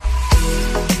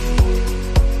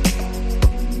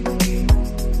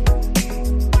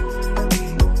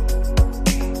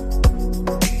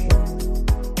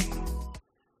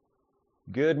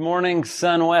Good morning,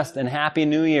 Sun West, and Happy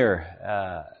New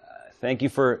Year. Thank you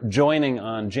for joining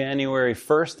on January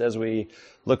 1st as we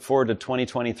look forward to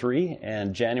 2023.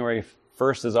 And January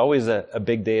 1st is always a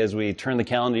big day as we turn the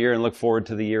calendar year and look forward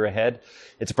to the year ahead.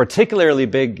 It's a particularly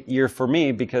big year for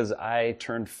me because I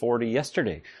turned 40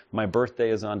 yesterday. My birthday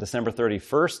is on December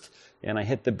 31st, and I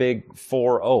hit the big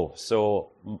 4-0. So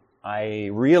I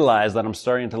realize that I'm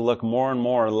starting to look more and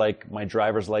more like my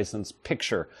driver's license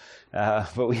picture.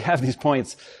 But we have these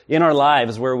points in our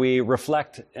lives where we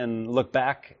reflect and look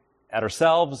back at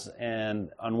ourselves and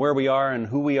on where we are and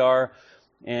who we are.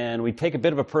 And we take a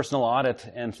bit of a personal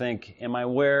audit and think, am I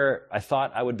where I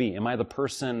thought I would be? Am I the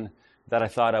person that I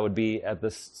thought I would be at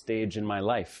this stage in my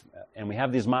life? And we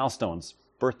have these milestones.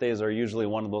 Birthdays are usually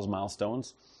one of those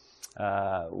milestones.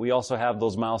 We also have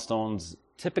those milestones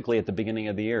typically at the beginning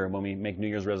of the year when we make New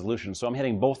Year's resolutions. So I'm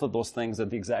hitting both of those things at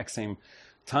the exact same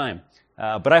time.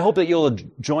 But I hope that you'll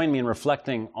join me in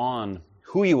reflecting on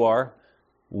who you are,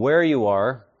 where you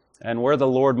are, and where the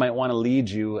Lord might want to lead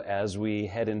you as we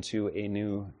head into a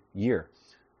new year.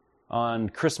 On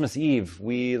Christmas Eve,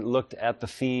 we looked at the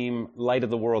theme, Light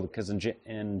of the World, because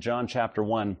in John chapter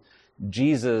 1,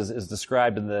 Jesus is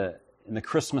described in the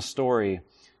Christmas story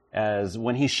as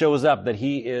when he shows up that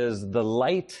he is the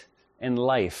light and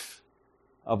life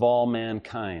of all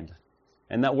mankind.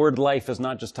 And that word life is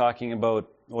not just talking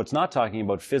about, it's not talking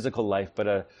about physical life, but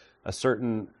a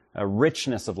certain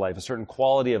richness of life, a certain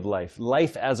quality of life.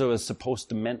 Life as it was supposed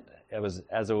to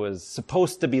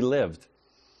be lived.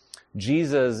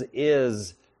 Jesus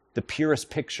is the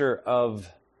purest picture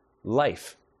of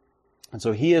life. And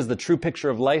so he is the true picture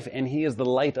of life, and he is the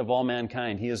light of all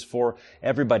mankind. He is for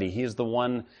everybody. He is the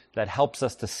one that helps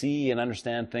us to see and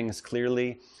understand things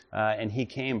clearly. And he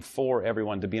came for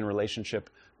everyone, to be in relationship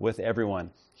with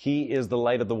everyone. He is the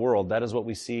light of the world. That is what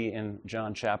we see in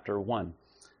John chapter 1.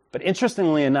 But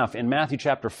interestingly enough, in Matthew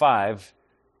chapter 5,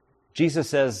 Jesus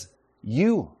says,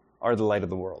 you are the light of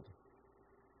the world.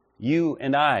 You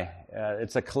and I.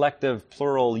 It's a collective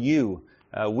plural you.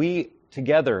 We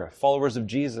together, followers of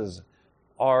Jesus,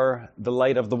 are the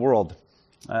light of the world.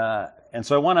 And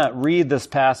so I want to read this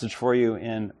passage for you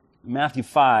in Matthew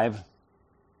 5,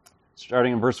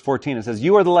 starting in verse 14. It says,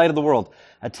 you are the light of the world.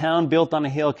 A town built on a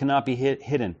hill cannot be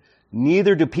hidden.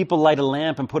 Neither do people light a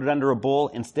lamp and put it under a bowl.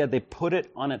 Instead, they put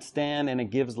it on its stand, and it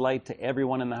gives light to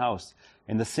everyone in the house.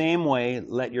 In the same way,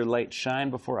 let your light shine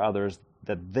before others,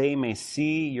 that they may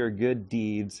see your good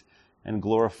deeds and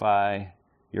glorify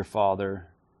your Father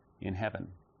in heaven.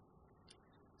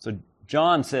 So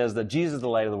John says that Jesus is the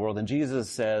light of the world, and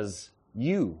Jesus says,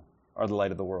 you are the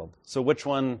light of the world. So which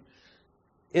one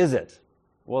is it?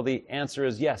 Well, the answer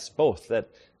is yes, both.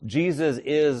 That Jesus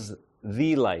is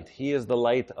the light. He is the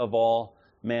light of all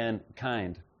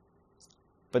mankind.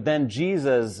 But then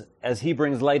Jesus, as he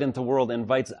brings light into the world,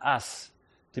 invites us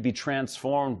to be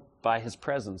transformed by his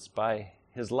presence, by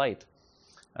his light.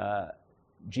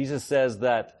 Jesus says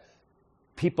that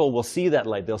people will see that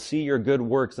light. They'll see your good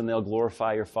works and they'll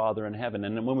glorify your Father in heaven.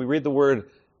 And when we read the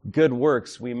word good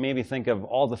works, we maybe think of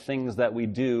all the things that we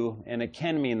do, and it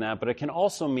can mean that, but it can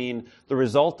also mean the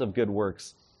result of good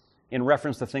works in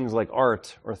reference to things like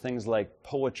art or things like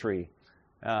poetry.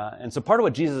 And so part of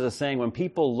what Jesus is saying, when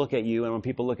people look at you and when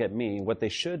people look at me, what they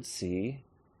should see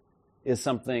is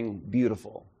something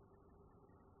beautiful.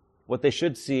 What they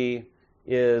should see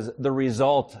is the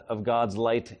result of God's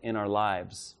light in our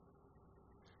lives,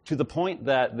 to the point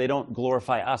that they don't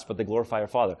glorify us, but they glorify our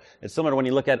Father. It's similar when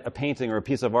you look at a painting or a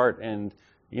piece of art, and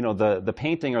the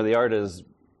painting or the art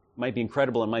might be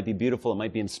incredible, it might be beautiful, it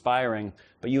might be inspiring,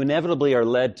 but you inevitably are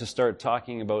led to start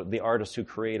talking about the artist who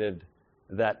created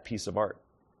that piece of art.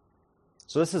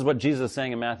 So this is what Jesus is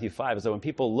saying in Matthew 5, is that when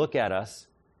people look at us,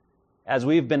 as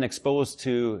we've been exposed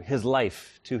to his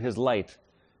life, to his light,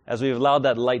 as we've allowed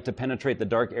that light to penetrate the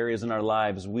dark areas in our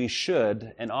lives, we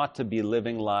should and ought to be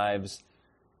living lives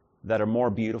that are more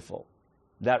beautiful,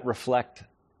 that reflect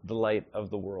the light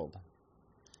of the world.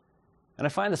 And I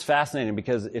find this fascinating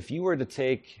because if you were to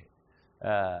take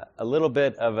a little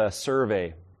bit of a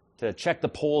survey to check the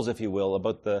polls, if you will,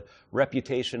 about the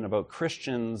reputation about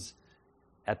Christians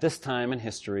at this time in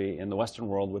history in the Western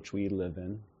world which we live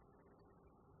in,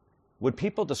 would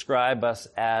people describe us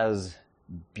as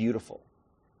beautiful?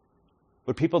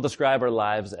 Would people describe our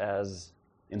lives as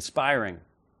inspiring?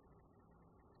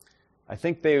 I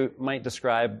think they might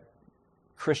describe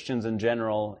Christians in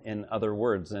general in other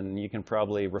words, and you can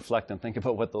probably reflect and think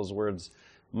about what those words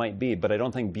might be, but I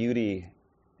don't think beauty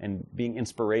and being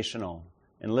inspirational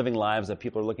and living lives that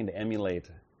people are looking to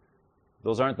emulate,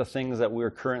 those aren't the things that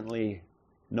we're currently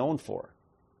known for.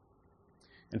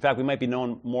 In fact, we might be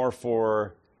known more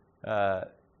for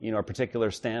our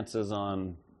particular stances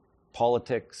on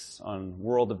politics, on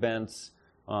world events,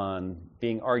 on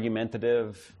being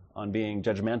argumentative, on being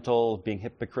judgmental, being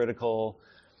hypocritical.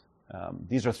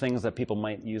 These are things that people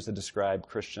might use to describe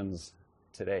Christians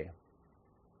today.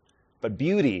 But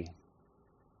beauty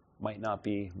might not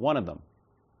be one of them.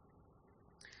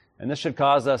 And this should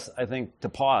cause us, I think, to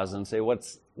pause and say,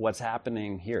 what's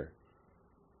happening here?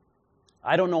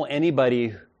 I don't know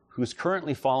anybody who's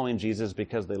currently following Jesus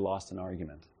because they lost an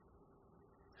argument.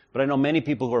 But I know many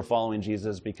people who are following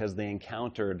Jesus because they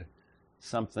encountered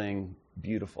something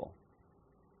beautiful.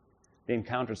 They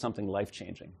encountered something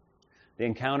life-changing. They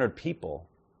encountered people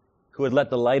who had let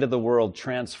the light of the world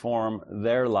transform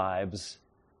their lives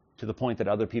to the point that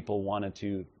other people wanted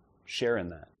to share in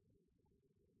that.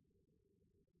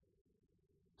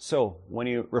 So, when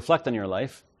you reflect on your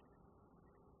life,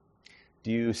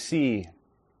 do you see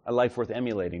a life worth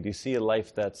emulating? Do you see a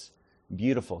life that's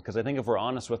beautiful? Because I think if we're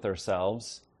honest with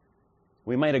ourselves,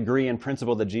 we might agree in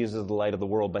principle that Jesus is the light of the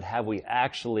world, but have we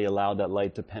actually allowed that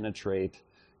light to penetrate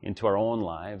into our own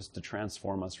lives to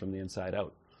transform us from the inside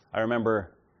out? I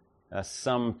remember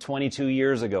some 22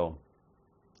 years ago,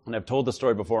 and I've told the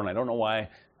story before, and I don't know why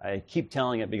I keep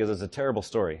telling it because it's a terrible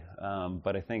story,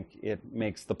 but I think it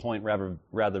makes the point rather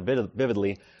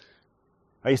vividly.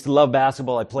 I used to love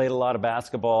basketball. I played a lot of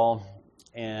basketball,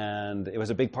 and it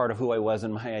was a big part of who I was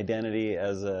in my identity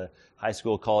as a high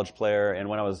school, college player. And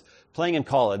when I was playing in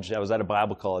college, I was at a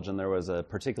Bible college, and there was a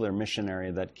particular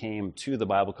missionary that came to the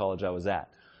Bible college I was at.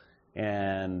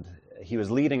 And he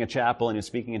was leading a chapel, and he was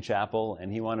speaking in chapel,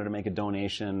 and he wanted to make a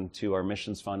donation to our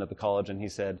missions fund at the college. And he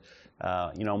said,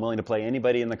 I'm willing to play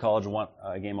anybody in the college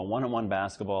a game of one-on-one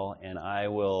basketball, and I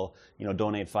will,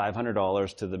 donate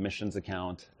 $500 to the missions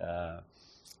account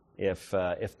if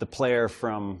the player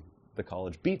from the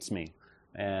college beats me.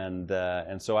 And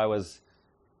so I was,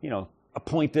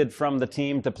 appointed from the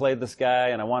team to play this guy,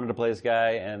 and I wanted to play this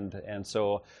guy, and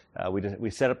so we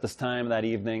set up this time that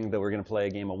evening that we're going to play a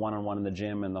game of one-on-one in the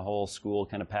gym, and the whole school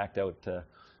kind of packed out to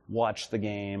watch the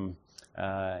game.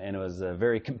 And it was a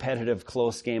very competitive,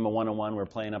 close game of one-on-one. We're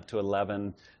playing up to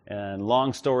 11, and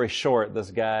long story short,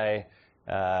 this guy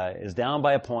is down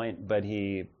by a point, but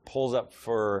he pulls up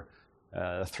for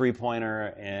a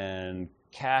three-pointer and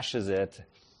cashes it,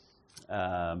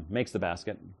 makes the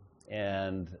basket,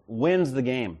 and wins the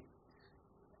game.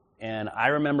 And I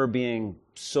remember being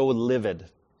so livid.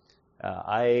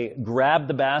 I grabbed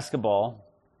the basketball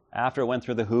after it went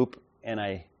through the hoop, and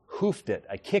I hoofed it.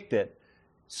 I kicked it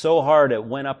so hard it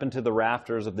went up into the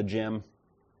rafters of the gym.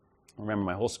 Remember,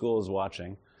 my whole school was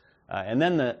watching. And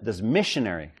then this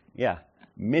missionary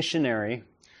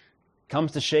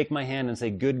comes to shake my hand and say,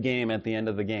 "Good game," at the end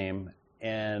of the game.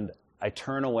 And I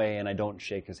turn away and I don't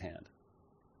shake his hand.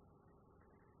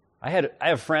 I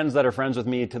have friends that are friends with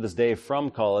me to this day from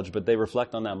college, but they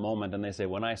reflect on that moment and they say,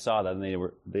 when I saw that, and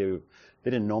they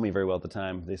didn't know me very well at the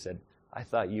time, they said, "I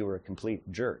thought you were a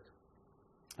complete jerk."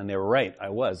 And they were right, I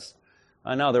was.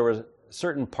 Now, there were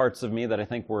certain parts of me that I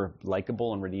think were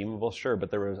likable and redeemable, sure, but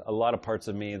there was a lot of parts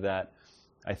of me that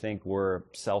I think were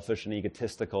selfish and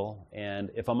egotistical.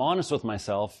 And if I'm honest with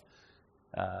myself,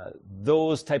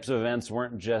 those types of events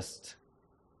weren't just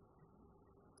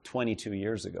 22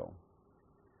 years ago.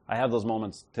 I have those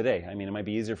moments today. I mean, it might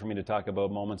be easier for me to talk about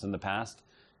moments in the past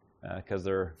because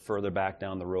they're further back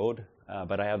down the road.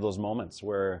 But I have those moments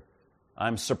where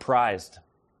I'm surprised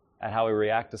at how I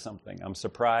react to something. I'm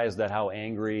surprised at how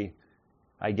angry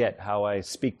I get, how I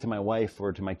speak to my wife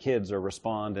or to my kids or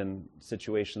respond in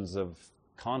situations of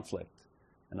conflict.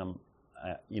 And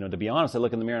to be honest, I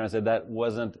look in the mirror and I said, that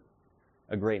wasn't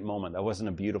a great moment. That wasn't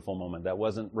a beautiful moment. That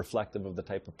wasn't reflective of the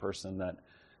type of person that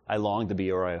I long to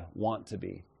be or I want to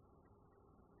be.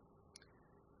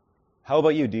 How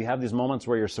about you? Do you have these moments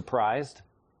where you're surprised?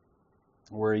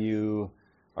 Where you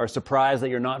are surprised that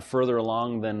you're not further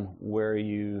along than where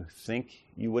you think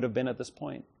you would have been at this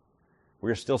point?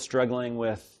 Where you're still struggling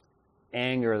with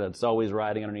anger that's always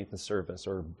riding underneath the surface,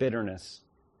 or bitterness,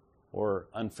 or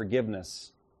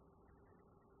unforgiveness?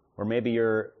 Or maybe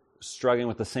you're struggling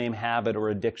with the same habit or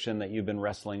addiction that you've been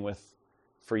wrestling with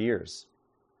for years.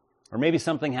 Or maybe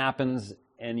something happens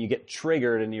and you get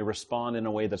triggered and you respond in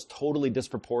a way that's totally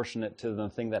disproportionate to the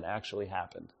thing that actually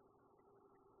happened.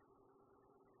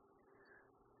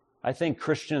 I think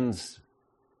Christians,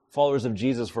 followers of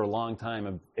Jesus for a long time,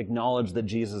 have acknowledged that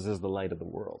Jesus is the light of the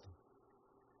world.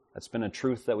 That's been a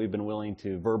truth that we've been willing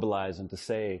to verbalize and to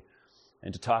say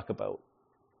and to talk about.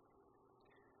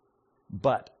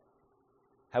 But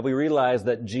have we realized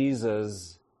that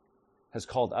Jesus has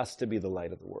called us to be the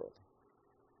light of the world?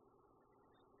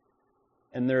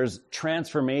 And there's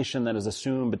transformation that is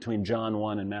assumed between John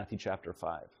 1 and Matthew chapter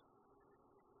 5.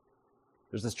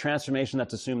 There's this transformation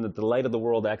that's assumed that the light of the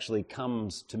world actually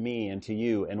comes to me and to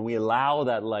you, and we allow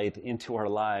that light into our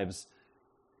lives,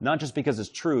 not just because it's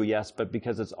true, yes, but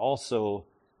because it's also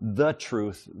the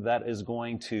truth that is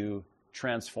going to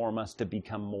transform us to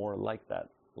become more like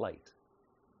that light.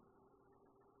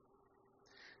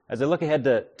 As I look ahead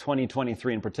to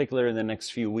 2023, in particular in the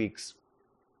next few weeks,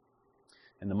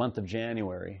 in the month of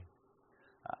January,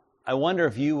 I wonder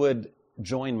if you would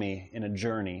join me in a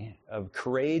journey of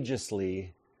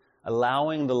courageously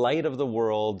allowing the light of the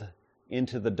world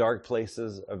into the dark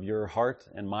places of your heart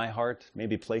and my heart,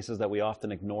 maybe places that we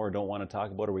often ignore, don't want to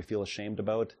talk about, or we feel ashamed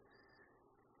about.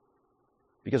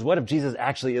 Because what if Jesus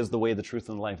actually is the way, the truth,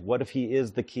 and the life? What if he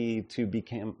is the key to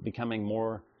becoming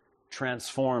more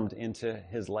transformed into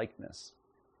his likeness?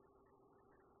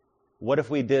 What if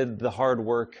we did the hard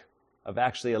work of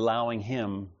actually allowing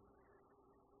him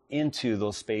into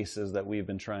those spaces that we've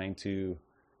been trying to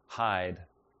hide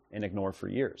and ignore for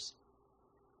years?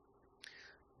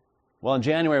 Well, in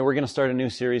January, we're going to start a new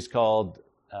series called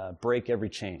Break Every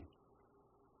Chain.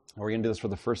 And we're going to do this for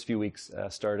the first few weeks,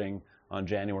 starting on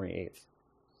January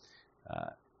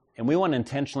 8th. And we want to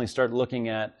intentionally start looking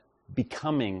at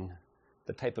becoming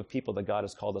the type of people that God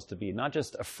has called us to be. Not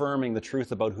just affirming the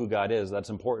truth about who God is, that's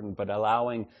important, but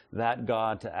allowing that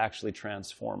God to actually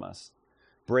transform us.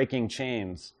 Breaking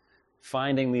chains,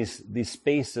 finding these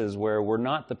spaces where we're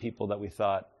not the people that we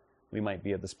thought we might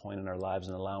be at this point in our lives,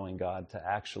 and allowing God to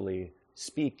actually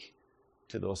speak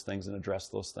to those things and address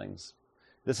those things.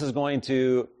 This is going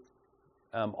to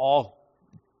all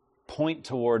point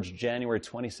towards January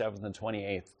 27th and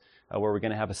 28th, where we're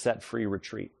going to have a set-free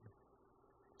retreat.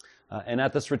 And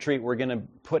at this retreat, we're going to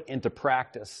put into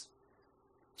practice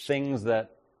things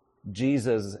that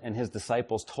Jesus and his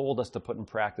disciples told us to put in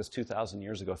practice 2,000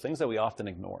 years ago, things that we often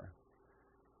ignore.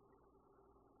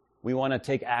 We want to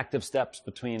take active steps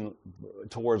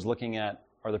towards looking at,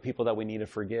 are there people that we need to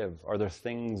forgive? Are there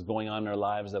things going on in our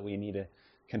lives that we need to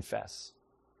confess?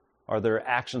 Are there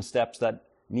action steps that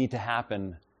need to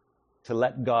happen to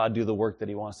let God do the work that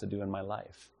he wants to do in my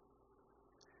life?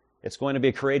 It's going to be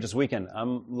a courageous weekend.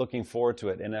 I'm looking forward to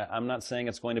it. And I'm not saying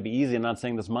it's going to be easy. I'm not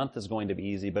saying this month is going to be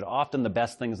easy, but often the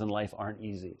best things in life aren't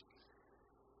easy.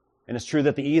 And it's true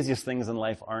that the easiest things in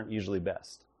life aren't usually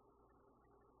best.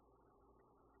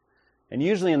 And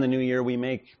usually in the new year, we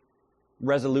make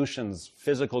resolutions,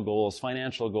 physical goals,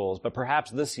 financial goals, but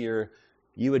perhaps this year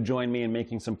you would join me in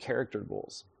making some character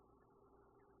goals.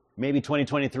 Maybe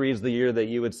 2023 is the year that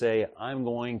you would say, I'm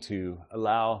going to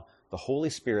allow the Holy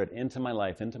Spirit into my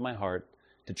life, into my heart,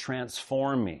 to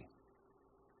transform me,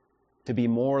 to be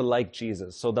more like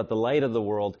Jesus, so that the light of the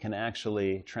world can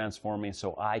actually transform me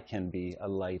so I can be a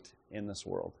light in this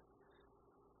world.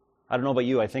 I don't know about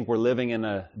you, I think we're living in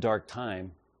a dark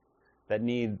time that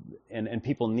and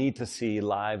people need to see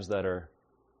lives that are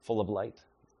full of light,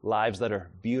 lives that are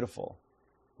beautiful,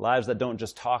 lives that don't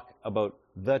just talk about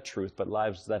the truth, but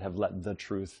lives that have let the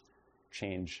truth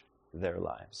change their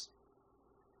lives.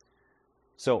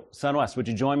 So, SunWest, would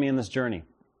you join me in this journey?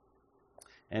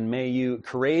 And may you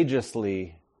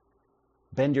courageously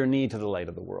bend your knee to the light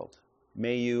of the world.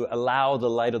 May you allow the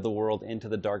light of the world into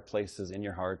the dark places in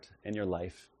your heart and your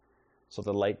life so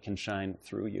the light can shine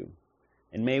through you.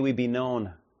 And may we be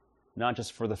known not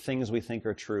just for the things we think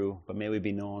are true, but may we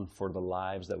be known for the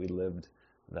lives that we lived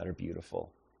that are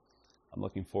beautiful. I'm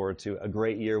looking forward to a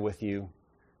great year with you.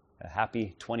 A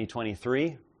happy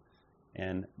 2023.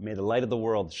 And may the light of the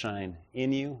world shine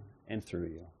in you and through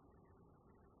you.